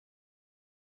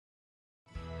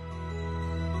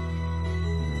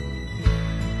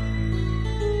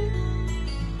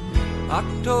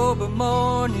October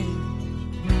morning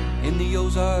in the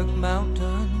Ozark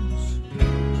Mountains,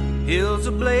 hills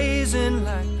are blazing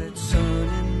like that sun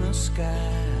in the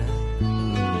sky.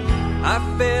 I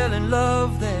fell in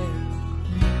love there,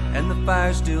 and the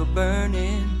fire's still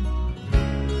burning,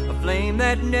 a flame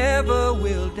that never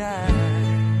will die.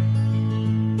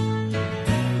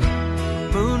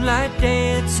 Moonlight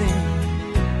dancing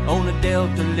on a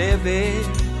delta levee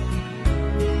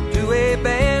to a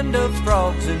band of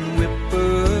frogs and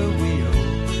whippoorwills.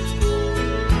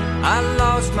 I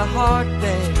lost my heart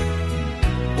there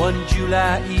one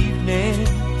July evening,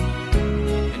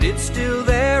 and it's still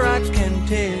there, I can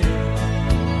tell.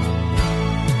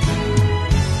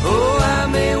 Oh, I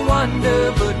may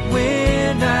wander, but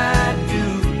when I do,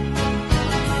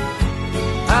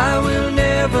 I will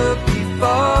never be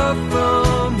far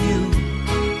from you.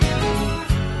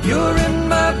 You're in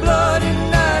my blood,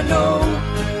 and I know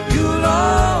you'll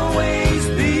always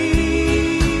be.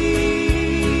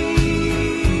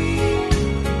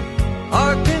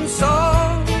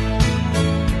 Arkansas,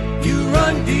 you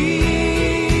run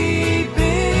deep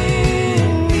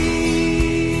in me.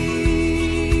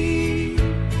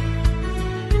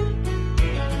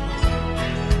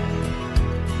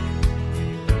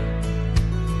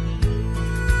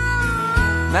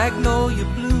 Magnolia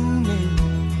blooming,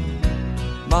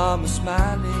 mama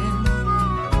smiling,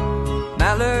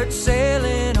 mallard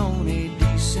sailing on a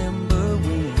December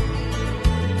wind.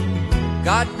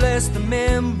 God bless the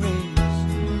memories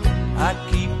I'd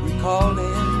keep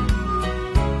recalling,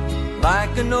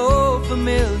 like an old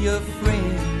familiar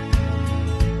friend.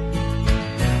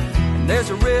 And there's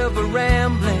a river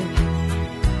rambling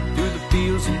through the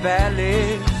fields and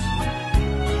valleys,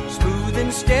 smooth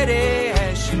and steady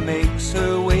as she makes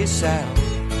her way south.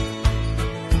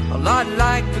 A lot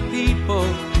like the people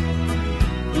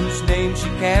whose name she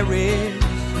carries.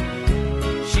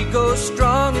 She goes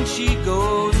strong and she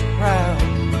goes proud.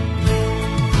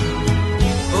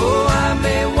 Oh, I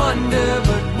may wonder,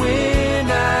 but when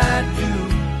I do,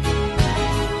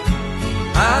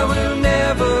 I will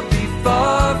never be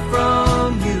far from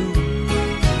you.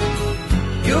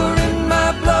 You're in my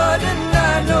blood, and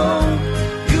I know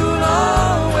you'll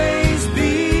always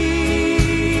be.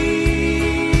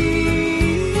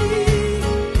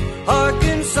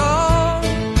 Arkansas,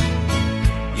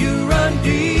 you run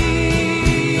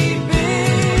deep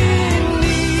in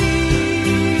me.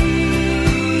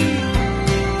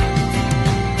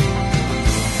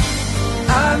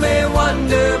 I may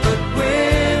wonder,